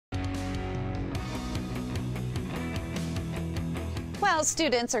Well,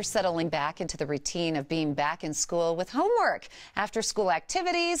 students are settling back into the routine of being back in school with homework, after-school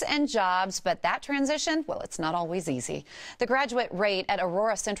activities, and jobs. But that transition, well, it's not always easy. The graduate rate at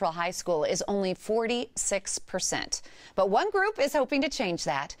Aurora Central High School is only 46%. But one group is hoping to change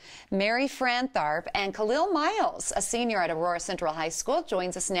that. Mary Fran Tharp and Khalil Miles, a senior at Aurora Central High School,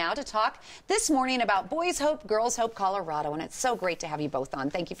 joins us now to talk this morning about Boys Hope, Girls Hope Colorado. And it's so great to have you both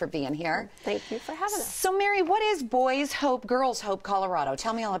on. Thank you for being here. Thank you for having us. So, Mary, what is Boys Hope, Girls Hope Colorado?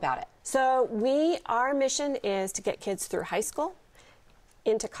 Tell me all about it. So our mission is to get kids through high school,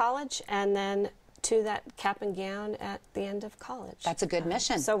 into college, and then to that cap and gown at the end of college. That's a good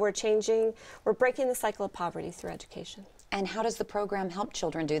mission. So we're breaking the cycle of poverty through education. And how does the program help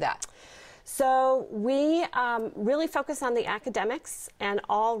children do that? So we really focus on the academics, and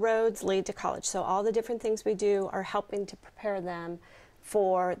all roads lead to college. So all the different things we do are helping to prepare them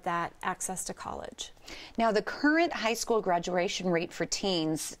for that access to college. Now, the current high school graduation rate for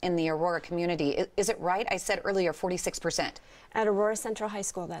teens in the Aurora community, is it right? I said earlier 46%. At Aurora Central High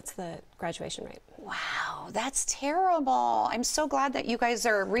School, that's the graduation rate. Wow, that's terrible. I'm so glad that you guys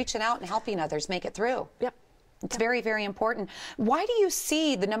are reaching out and helping others make it through. Yep. It's very, very important. Why do you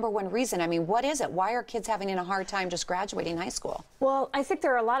see the #1 reason? I mean, what is it? Why are kids having a hard time just graduating high school? Well, I think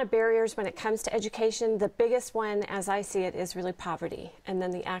there are a lot of barriers when it comes to education. The biggest one, as I see it, is really poverty, and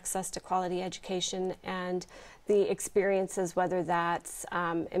then the access to quality education and the experiences, whether that's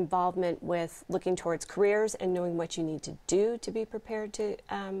involvement with looking towards careers and knowing what you need to do to be prepared to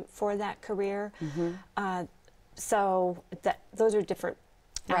for that career. So those are different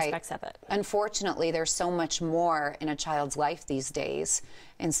aspects of it. Unfortunately, there's so much more in a child's life these days.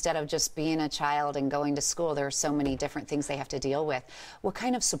 Instead of just being a child and going to school, there are so many different things they have to deal with. What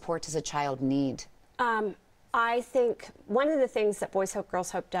kind of support does a child need? I think one of the things that Boys Hope,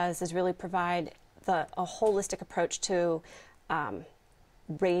 Girls Hope does is really provide a holistic approach to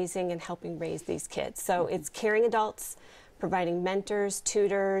raising and helping raise these kids. So it's caring adults, providing mentors,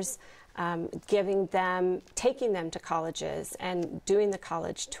 tutors, taking them to colleges and doing the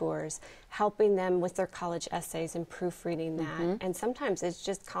college tours, helping them with their college essays and proofreading that. And sometimes it's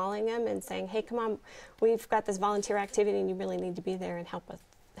just calling them and saying, hey, come on, we've got this volunteer activity and you really need to be there and help us.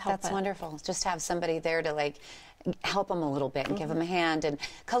 That's wonderful. Just have somebody there to help them a little bit and give them a hand. And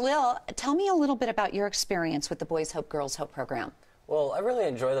Khalil, tell me a little bit about your experience with the Boys Hope, Girls Hope program. Well, I really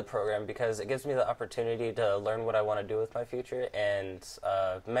enjoy the program because it gives me the opportunity to learn what I want to do with my future, and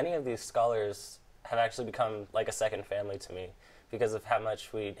many of these scholars have actually become like a second family to me because of how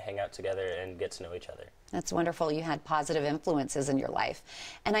much we hang out together and get to know each other. That's wonderful. You had positive influences in your life.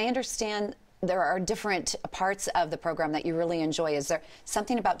 And I understand there are different parts of the program that you really enjoy. Is there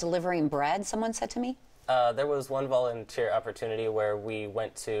something about delivering bread, someone said to me? There was one volunteer opportunity where we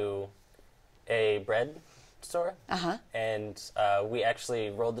went to a bread store, and we actually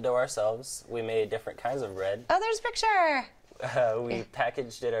rolled the dough ourselves. We made different kinds of bread. Oh, there's a picture. We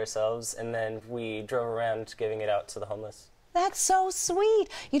packaged it ourselves, and then we drove around giving it out to the homeless. That's so sweet.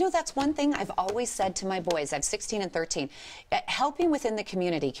 You know, that's one thing I've always said to my boys. I have 16 and 13. Helping within the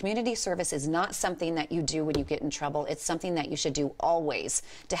community. Community service is not something that you do when you get in trouble. It's something that you should do always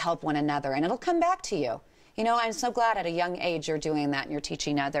to help one another, and it'll come back to you. You know, I'm so glad at a young age you're doing that and you're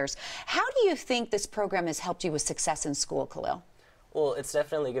teaching others. How do you think this program has helped you with success in school, Khalil? Well, it's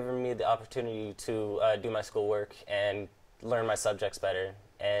definitely given me the opportunity to do my schoolwork and learn my subjects better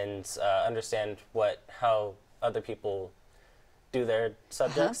and understand how other people do their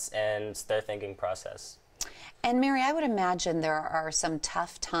subjects and their thinking process. And Mary, I would imagine there are some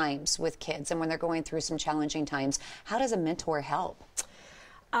tough times with kids, and when they're going through some challenging times, how does a mentor help?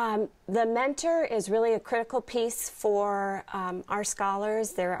 The mentor is really a critical piece for our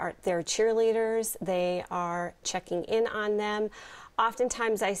scholars. They're cheerleaders. They are checking in on them.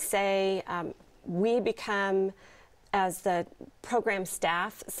 Oftentimes I say we become, as the program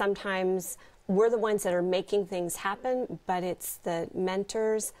staff, sometimes we're the ones that are making things happen, but it's the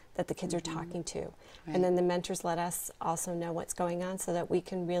mentors that the kids are talking to. Right. And then the mentors let us also know what's going on so that we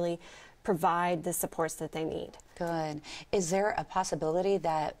can really provide the supports that they need. Good. Is there a possibility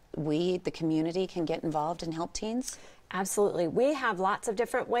that we, the community, can get involved and help teens? Absolutely. We have lots of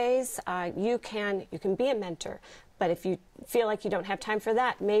different ways. You can be a mentor, but if you feel like you don't have time for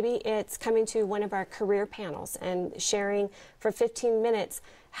that, maybe it's coming to one of our career panels and sharing for 15 minutes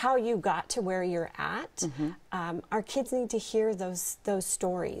how you got to where you're at. Our kids need to hear those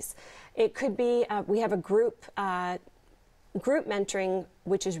stories. It could be, we have a group mentoring,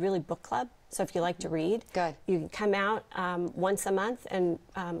 which is really book club. So if you like to read, good, you can come out once a month and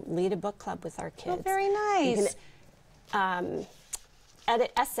lead a book club with our kids. Oh, very nice. You can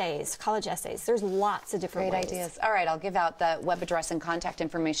edit essays, college essays. There's lots of different Great ways. ideas. All right, I'll give out the web address and contact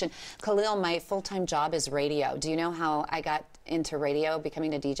information. Khalil, my full-time job is radio. Do you know how I got into radio,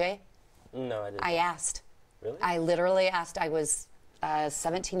 becoming a DJ? No, I didn't. I asked. Really? I literally asked. I was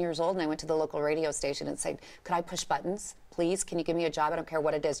 17 years old, and I went to the local radio station and said, could I push buttons, please? Can you give me a job? I don't care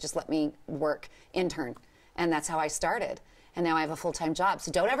what it is. Just let me work, intern. And that's how I started. And now I have a full-time job.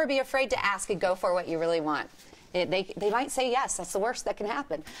 So don't ever be afraid to ask and go for what you really want. They might say yes. That's the worst that can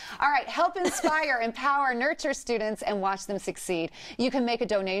happen. All right, help inspire, empower, nurture students, and watch them succeed. You can make a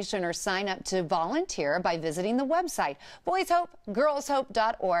donation or sign up to volunteer by visiting the website, boyshope,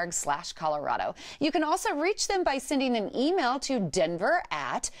 girlshope.org/Colorado. You can also reach them by sending an email to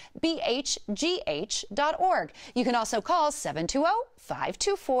denver@bhgh.org. You can also call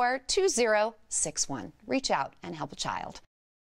 720-524-2061. Reach out and help a child.